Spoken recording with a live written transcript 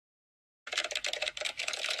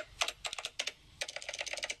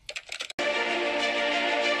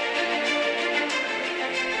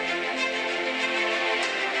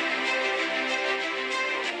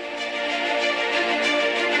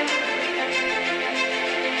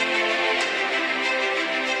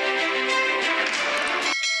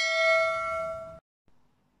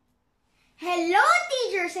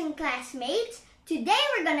teachers and classmates! Today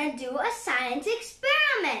we're gonna do a science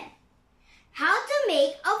experiment. How to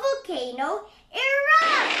make a volcano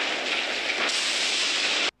erupt!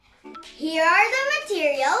 Here are the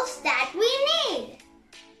materials that we need.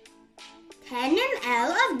 10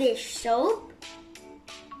 ml of dish soap,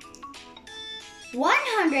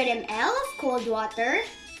 100 ml of cold water,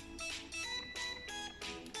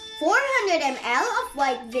 400 ml of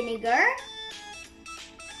white vinegar,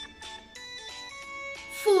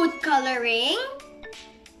 food coloring,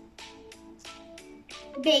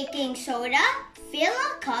 baking soda. Fill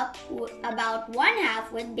a cup about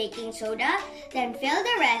 1/2 with baking soda, then fill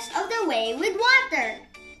the rest of the way with water.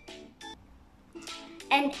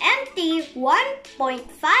 An empty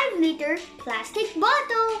 1.5 liter plastic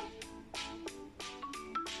bottle.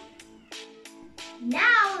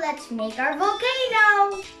 Now let's make our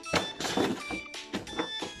volcano.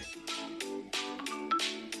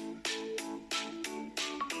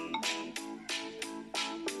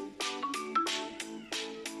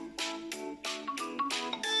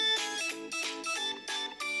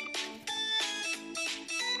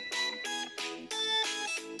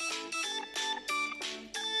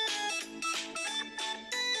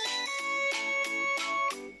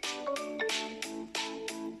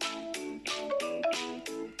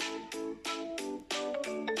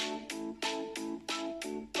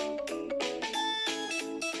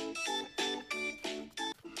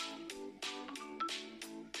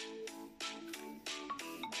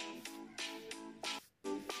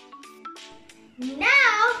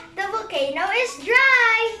 Now the volcano is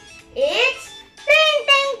dry. It's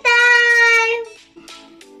painting time!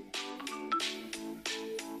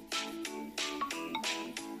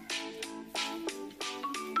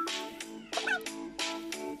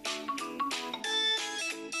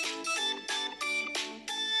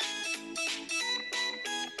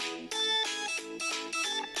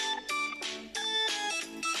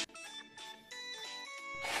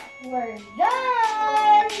 We're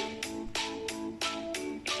done!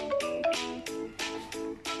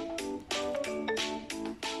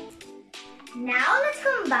 Now let's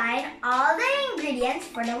combine all the ingredients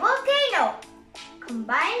for the volcano.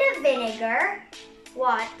 Combine the vinegar,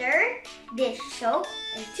 water, dish soap,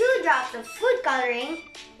 and 2 drops of food coloring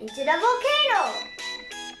into the volcano.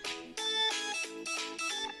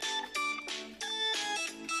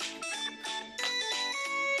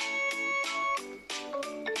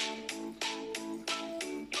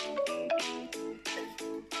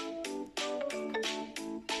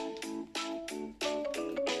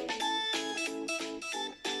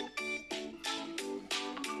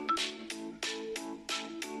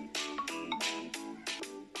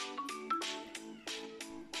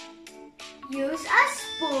 Use a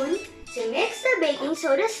spoon to mix the baking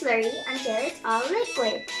soda slurry until it's all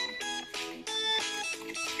liquid.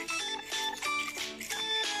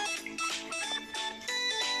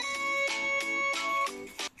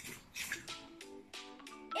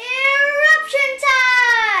 Eruption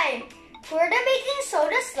time! Pour the baking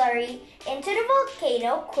soda slurry into the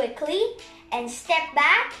volcano quickly and step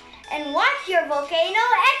back and watch your volcano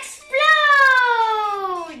explode!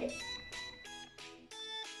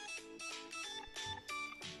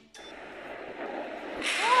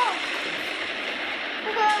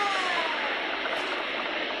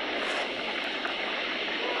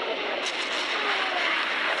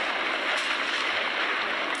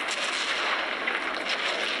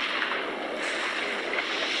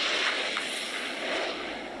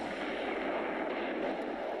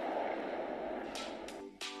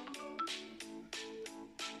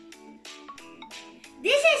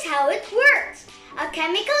 This is how it works. A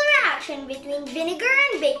chemical reaction between vinegar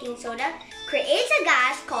and baking soda creates a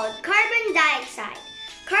gas called carbon dioxide.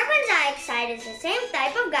 Carbon dioxide is the same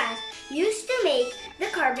type of gas used to make the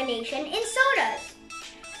carbonation in sodas.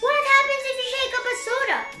 What happens if you shake up a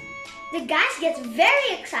soda? The gas gets very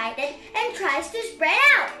excited and tries to spread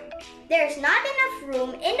out. There's not enough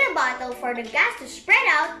room in the bottle for the gas to spread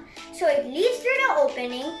out, so it leaves through the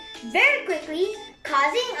opening very quickly,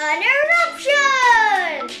 causing an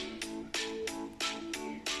eruption!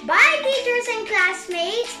 Bye, teachers and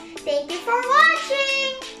classmates! Thank you for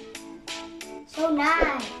watching! So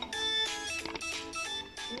nice!